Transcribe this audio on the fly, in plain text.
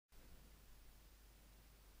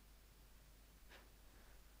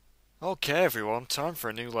Okay everyone, time for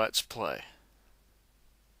a new Let's Play.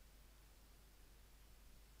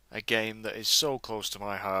 A game that is so close to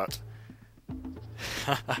my heart.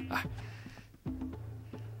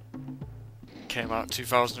 Came out in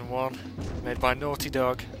 2001, made by Naughty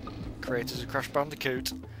Dog, creators of Crash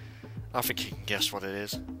Bandicoot. I think you can guess what it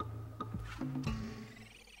is.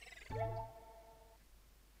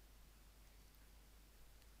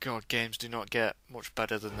 God, games do not get much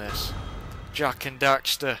better than this. Jak and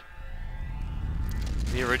Daxter.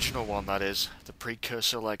 The original one, that is. The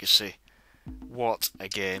precursor legacy. What a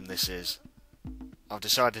game this is. I've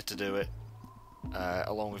decided to do it,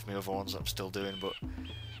 along with my other ones that I'm still doing, but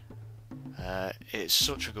it's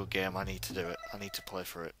such a good game, I need to do it. I need to play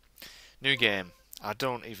for it. New game. I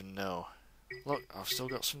don't even know. Look, I've still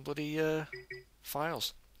got some bloody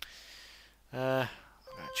files. I'm going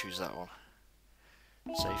to choose that one.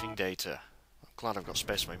 Saving data. I'm glad I've got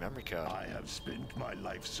space on my memory card. I have spent my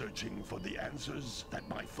life searching for the answers that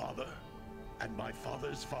my father and my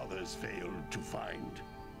father's fathers failed to find.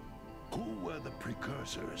 Who were the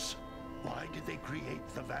precursors? Why did they create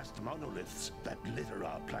the vast monoliths that litter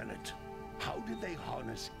our planet? How did they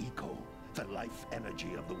harness eco, the life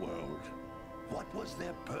energy of the world? What was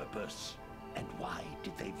their purpose? And why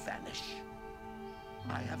did they vanish?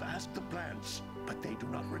 I have asked the plants, but they do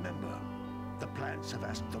not remember. The plants have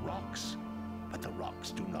asked the rocks, but the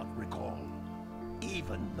rocks do not recall.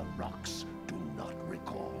 Even the rocks do not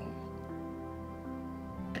recall.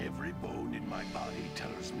 Every bone in my body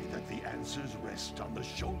tells me that the answers rest on the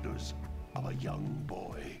shoulders of a young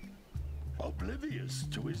boy. Oblivious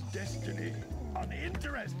to his destiny,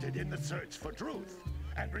 uninterested in the search for truth,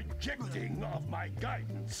 and rejecting of my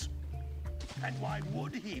guidance. And why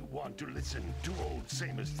would he want to listen to old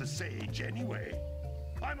Samus the Sage anyway?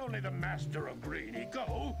 I'm only the master of green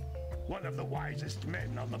eco, one of the wisest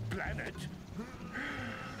men on the planet.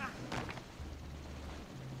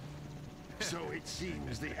 So it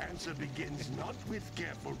seems the answer begins not with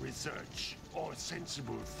careful research or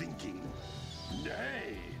sensible thinking.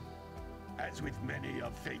 Nay, as with many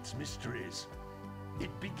of fate's mysteries, it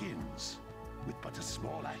begins with but a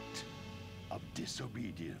small act of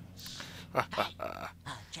disobedience.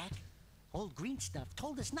 Jack, old green stuff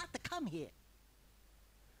told us not to come here.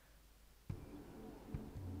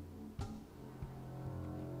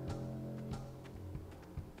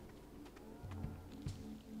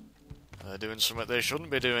 They're doing something they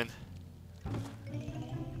shouldn't be doing.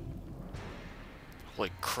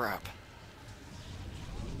 Holy crap.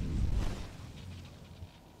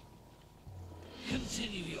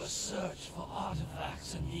 Continue your search for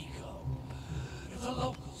artifacts and eco. If the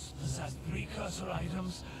locals possess precursor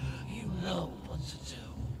items, you know what to do.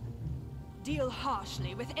 Deal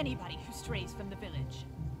harshly with anybody who strays from the village.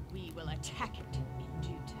 We will attack it in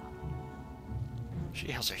due time.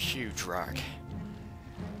 She has a huge rack.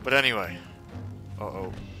 But anyway.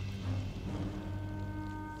 Uh-oh.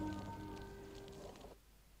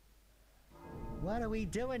 What are we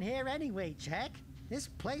doing here anyway, Jack? This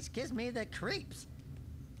place gives me the creeps.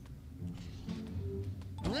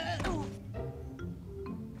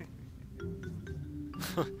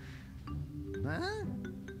 Huh?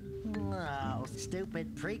 Oh,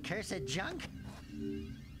 stupid precursor junk.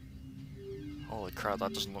 Holy crap,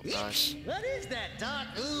 that doesn't look nice. What is that dark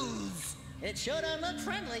ooze? It sure don't look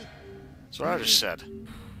friendly. That's what I just said.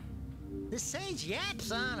 The sage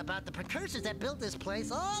yaps on about the precursors that built this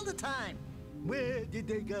place all the time. Where did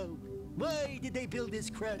they go? Why did they build this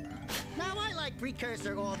crud? Now, I like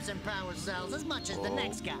precursor orbs and power cells as much as the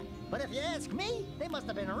next guy. But if you ask me, they must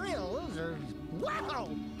have been real losers. Wow!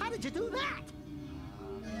 How did you do that?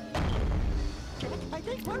 I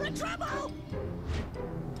think we're in trouble!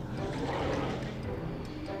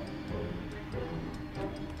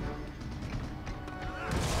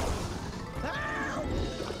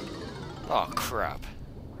 Oh crap.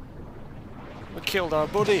 We killed our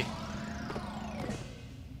buddy.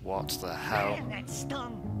 What the hell? Man, that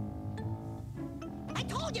stung. I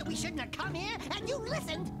told you we shouldn't have come here, and you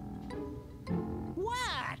listened.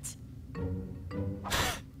 What?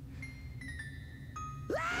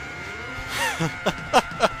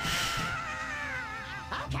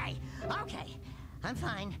 Okay. I'm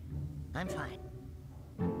fine.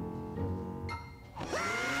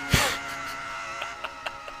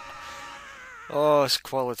 Oh, it's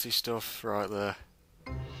quality stuff right there.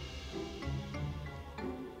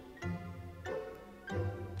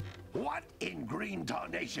 What in green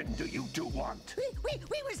tarnation do you two want? They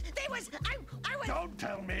was, I was... Don't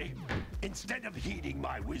tell me! Instead of heeding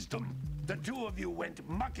my wisdom, the two of you went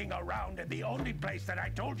mucking around in the only place that I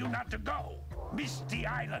told you not to go. Misty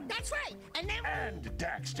Island. That's right. And then And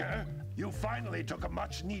Daxter, you finally took a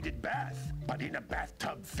much-needed bath, but in a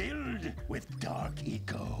bathtub filled with dark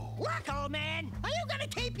eco. look, old man. Are you gonna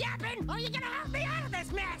keep yapping, or are you gonna help me out of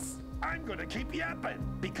this mess? I'm gonna keep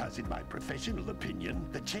yapping, because in my professional opinion,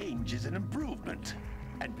 the change is an improvement.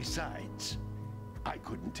 And besides, I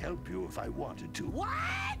couldn't help you if I wanted to.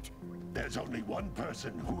 What? There's only one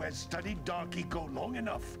person who has studied Dark Eco long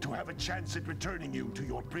enough to have a chance at returning you to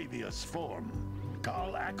your previous form.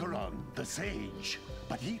 Carl Acheron, the Sage.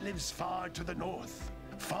 But he lives far to the north.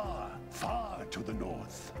 Far, far to the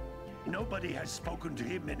north. Nobody has spoken to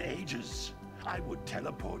him in ages. I would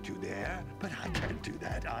teleport you there, but I can't do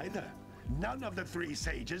that either. None of the 3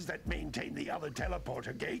 sages that maintain the other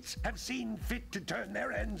teleporter gates have seen fit to turn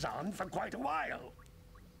their ends on for quite a while.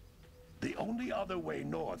 The only other way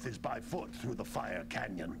north is by foot through the Fire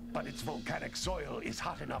Canyon, but its volcanic soil is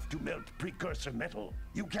hot enough to melt precursor metal.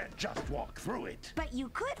 You can't just walk through it. But you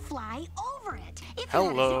could fly over it if you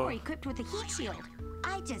Hello. had a zoomer equipped with a heat shield.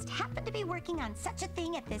 I just happen to be working on such a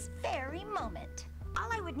thing at this very moment. All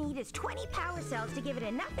I would need is 20 power cells to give it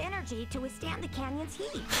enough energy to withstand the canyon's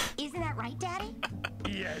heat. Isn't that right, Daddy?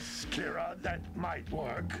 Yes, Kira, that might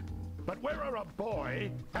work. But where are a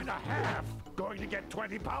boy and a half going to get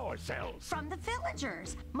 20 power cells? From the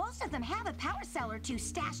villagers. Most of them have a power cell or 2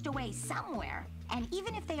 stashed away somewhere. And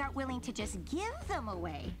even if they aren't willing to just give them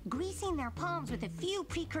away, greasing their palms with a few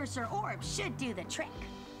precursor orbs should do the trick.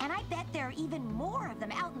 And I bet there are even more of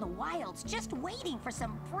them out in the wilds just waiting for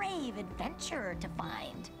some brave adventurer to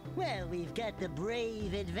find. Well, we've got the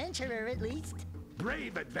brave adventurer at least.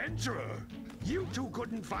 Brave adventurer! You two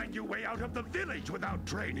couldn't find your way out of the village without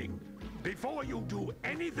training. Before you do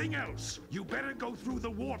anything else, you better go through the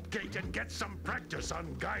warp gate and get some practice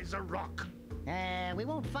on Geyser Rock. We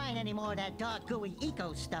won't find any more of that dark gooey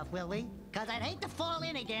eco stuff, will we? Cause I'd hate to fall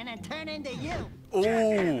in again and turn into you. Ooh.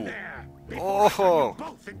 There! Before I turn you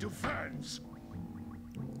both into ferns!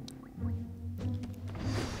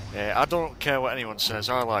 Yeah, I don't care what anyone says.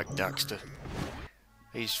 I like Daxter.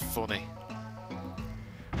 He's funny.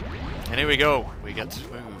 And here we go. We get to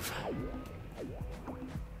move.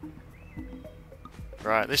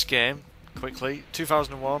 Right, this game, quickly,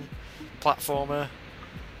 2001, platformer.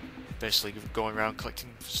 Basically going around collecting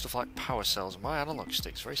stuff like power cells. My analog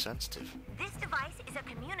stick's very sensitive. This device is a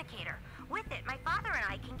communicator. With it, my father and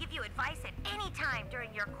I can give you advice at any time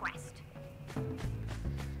during your quest.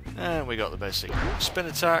 And we got the basic spin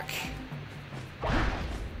attack. You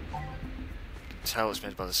can tell it's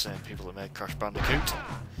made by the same people that made Crash Bandicoot.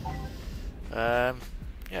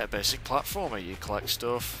 Yeah, basic platformer. You collect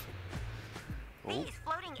stuff. Ooh. These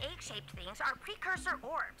floating egg-shaped things are precursor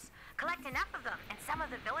orbs. Collect enough of them, and some of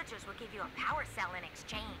the villagers will give you a power cell in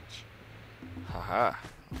exchange. Haha.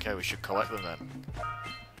 Okay, we should collect them then.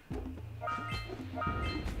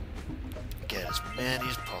 Get as many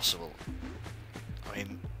as possible. I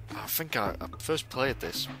mean, I think I first played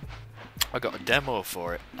this. I got a demo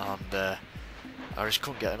for it, and I just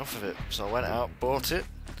couldn't get enough of it. So I went out, bought it,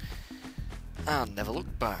 and never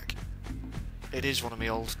looked back. It is one of my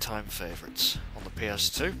old-time favourites on the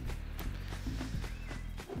PS2.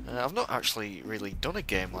 I've not actually really done a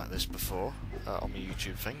game like this before on my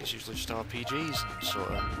YouTube thing. It's usually just RPGs and sort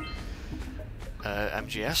of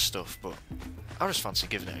MGS stuff, but I just fancy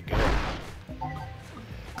giving it a go.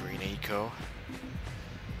 Green Eco.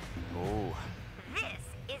 Oh.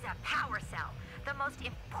 This is a power cell, the most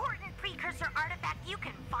important precursor artifact you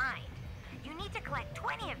can find. You need to collect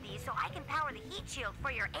 20 of these so I can power the heat shield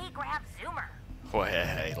for your A-Grav Zoomer. Well,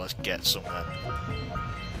 hey, let's get some then.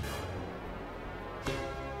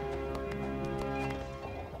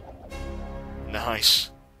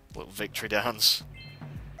 Nice. Little victory dance.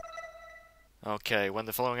 Okay, when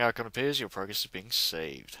the following icon appears, your progress is being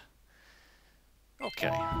saved.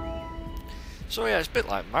 Okay. So yeah, it's a bit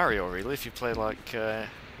like Mario really, if you play like,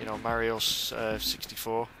 you know, Mario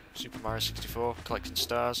 64, Super Mario 64, collecting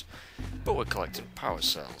stars, but we're collecting power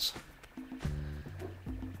cells.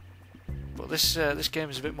 But this game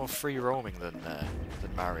is a bit more free roaming than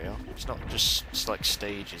Mario. It's not just like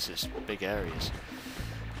stages; it's big areas.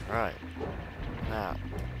 Right. Now,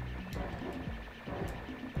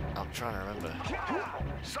 I'm trying to remember.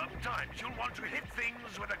 Sometimes you'll want to hit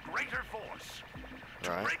things with a greater force. To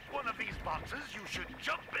Right. break one of these boxes, you should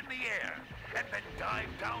jump in the air and then dive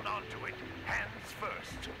down onto it, hands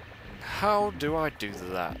first. How do I do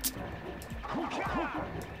that?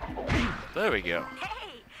 There we go.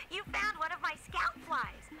 Hey, you found one of my scout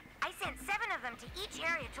flies. I sent 7 of them to each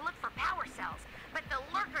area to look for power cells, but the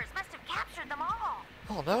lurkers must have captured them all.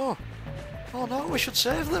 Oh no! Oh no, we should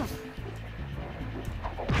save them!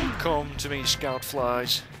 Come to me, scout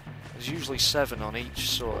flies. There's usually 7 on each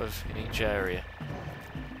sort of, in each area.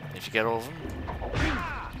 If you get all of them,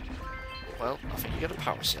 well, I think you get a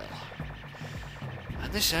power cell.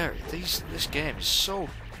 And this area, this game is so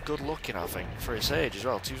good looking, I think, for its age as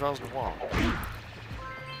well, 2001.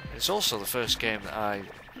 It's also the first game that I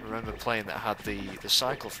remember playing that had the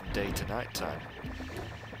cycle from day to night time,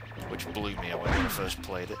 which blew me away when I first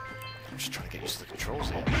played it. I'm just trying to get used to the controls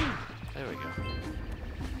here. There we go.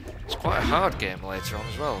 It's quite a hard game later on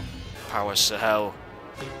as well. Power cell.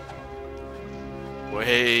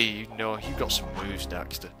 Way, you know, you got some moves,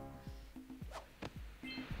 Daxter.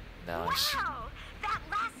 Nice. Wow! That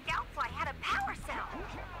last scout fly had a power cell.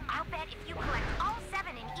 I'll bet if you collect all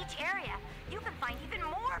 7 in each area, you can find even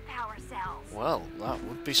more power cells. Well, that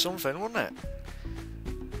would be something, wouldn't it?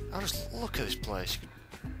 I just look at this place.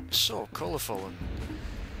 It's so colourful and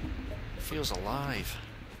feels alive.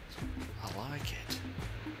 I like it.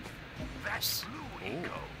 That's Blue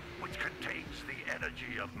Eco, which contains the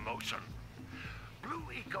energy of motion. Blue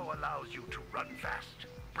Eco allows you to run fast,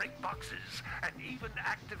 break boxes, and even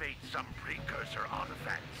activate some precursor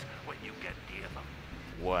artifacts when you get near them.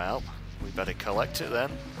 Well, we better collect it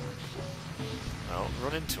then. Well,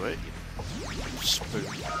 run into it, you spoon.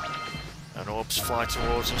 And orbs fly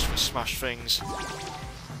towards us, we smash things.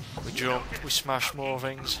 We jump, we smash more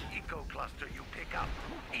things. The Eco cluster you pick up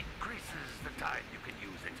increases the time you can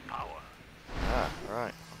use its power. Ah,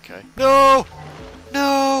 right, okay. No!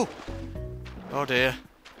 No! Oh dear.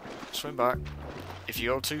 Swim back. If you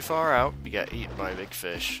go too far out, you get eaten by a big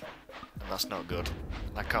fish. And that's not good.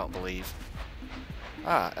 I can't believe.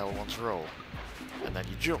 Ah, L1's roll. And then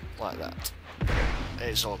you jump like that.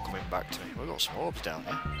 It's all coming back to me. We've got some orbs down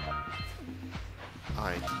here.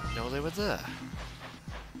 I didn't know they were there.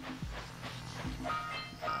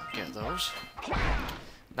 Get those.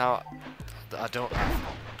 Now, I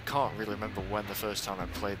can't really remember when the first time I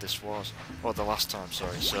played this was. Or the last time,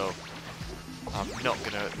 sorry, so I'm not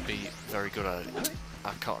going to be very good at it.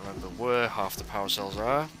 I can't remember where half the power cells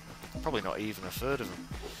are. Probably not even a third of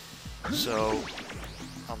them. So,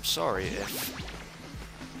 I'm sorry if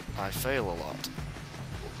I fail a lot.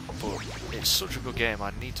 But it's such a good game,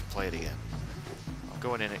 I need to play it again. I'm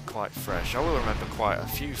going in it quite fresh. I will remember quite a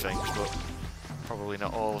few things, but probably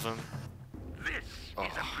not all of them. This is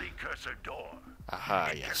a precursor door. Aha,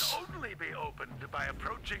 It yes. can only be opened by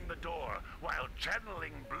approaching the door while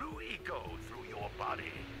channeling Blue Eco through your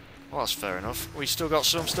body. Well, that's fair enough. We still got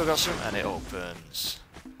some, and it opens.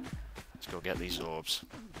 Let's go get these orbs.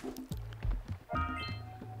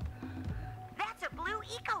 That's a Blue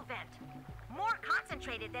Eco vent. More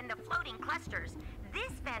concentrated than the floating clusters.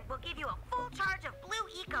 This vent will give you a full charge of Blue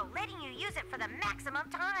Eco, letting you use it for the maximum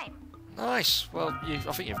time. Nice. Well, I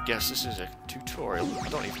think you've guessed this is a tutorial. I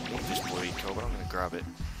don't even need this Blue Eco, but I'm going to grab it.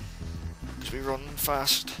 Because we run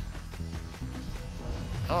fast.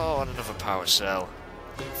 Oh, and another power cell.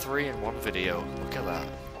 3 in one video. Look at that.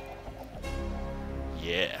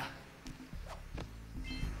 Yeah.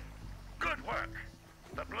 Good work!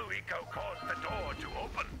 The Blue Eco caused the door to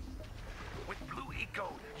open. With Blue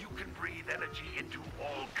Eco, you can breathe energy into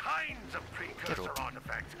all kinds of precursor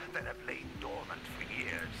artifacts that have lain dormant for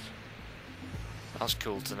years. That's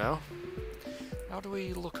cool to know. How do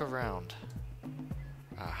we look around?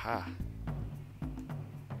 Aha.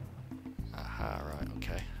 Aha, right,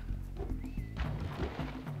 okay.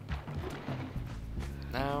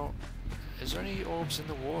 Now, is there any orbs in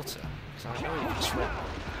the water? Because I know you can swim.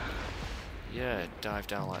 Yeah, dive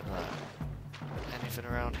down like that. Anything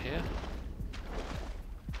around here?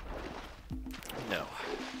 No.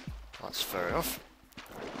 That's fair enough.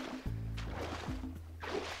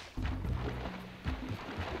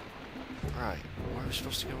 Right, where are we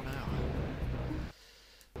supposed to go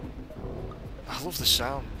now? I love the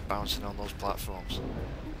sound bouncing on those platforms.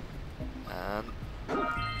 And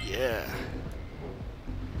yeah.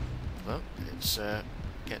 Well, it's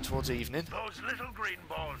getting towards evening. Those little green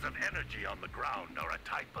balls of energy on the ground are a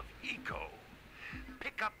type of eco.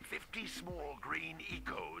 Pick up 50 small green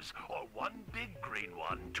ecos or one big green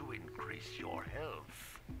one to increase your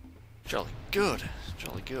health. Jolly good.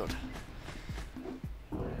 Jolly good.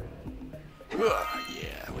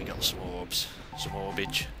 Yeah, we got some orbs. Some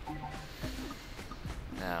orbage.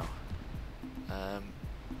 Now, I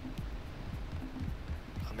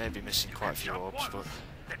may be missing quite a few orbs, but...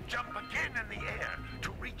 Then jump again in the air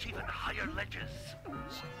to reach even higher ledges.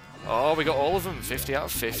 Oh, we got all of them. 50 out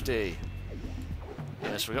of 50.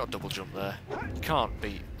 Yes, we got a double jump there. You can't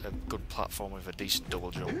beat a good platform with a decent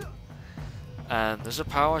double jump. And there's a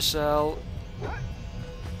power cell.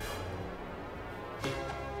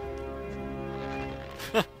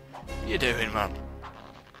 What are you doing, man?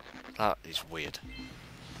 That is weird.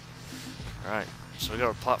 Right, so we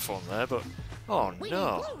got a platform there, but... Oh We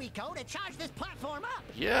no! need Blue Rico to charge this platform up.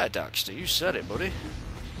 Yeah, Daxter, you said it, buddy.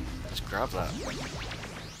 Let's grab that.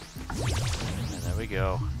 And there we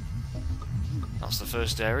go. That's the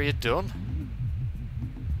first area done.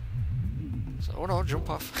 So, oh no, jump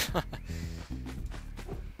off. And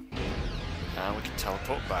we can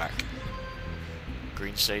teleport back.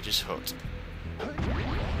 Green Sage's hut.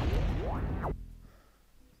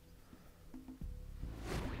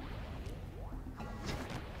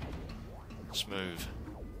 Smooth.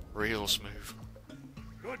 Real smooth.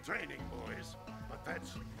 Good training, boys. But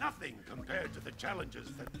that's nothing compared to the challenges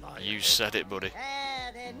that lie You ahead. said it, buddy.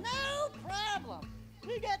 Then no problem.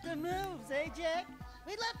 We got the moves, eh, Jack?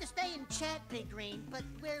 We'd love to stay and chat, Big Green, but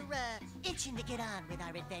we're, itching to get on with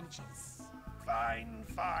our adventures. Fine,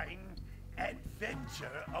 fine.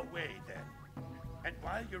 Adventure away, then. And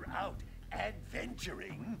while you're out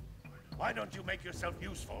adventuring, why don't you make yourself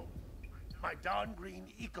useful? My darn green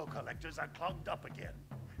eco-collectors are clogged up again.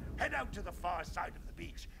 Head out to the far side of the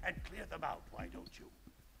beach and clear them out, why don't you?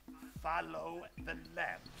 Follow the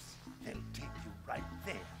lamps. They'll take you right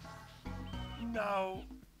there. Now,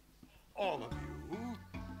 all of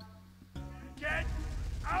you, get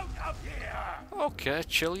out of here! Okay,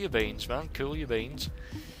 chill your beans, man. Cool your beans.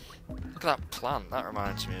 Look at that plant. That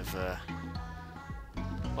reminds me of,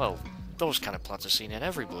 well, those kind of plants are seen in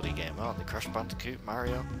every bloody game, aren't they? Crash Bandicoot,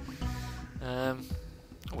 Mario.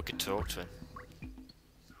 We could talk to him.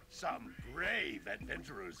 Some brave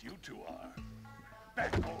adventurers you two are.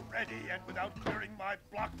 Back already and without clearing my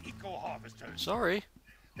blocked eco-harvesters. Sorry.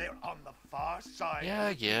 They're on the far side. Yeah,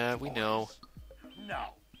 of the yeah, beach, we boys. know.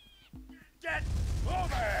 Now, get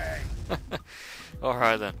moving!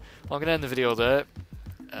 Alright then. Well, I'm going to end the video there.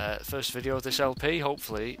 First video of this LP.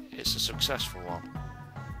 Hopefully it's a successful one.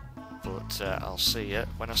 But I'll see you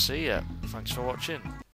when I see you. Thanks for watching.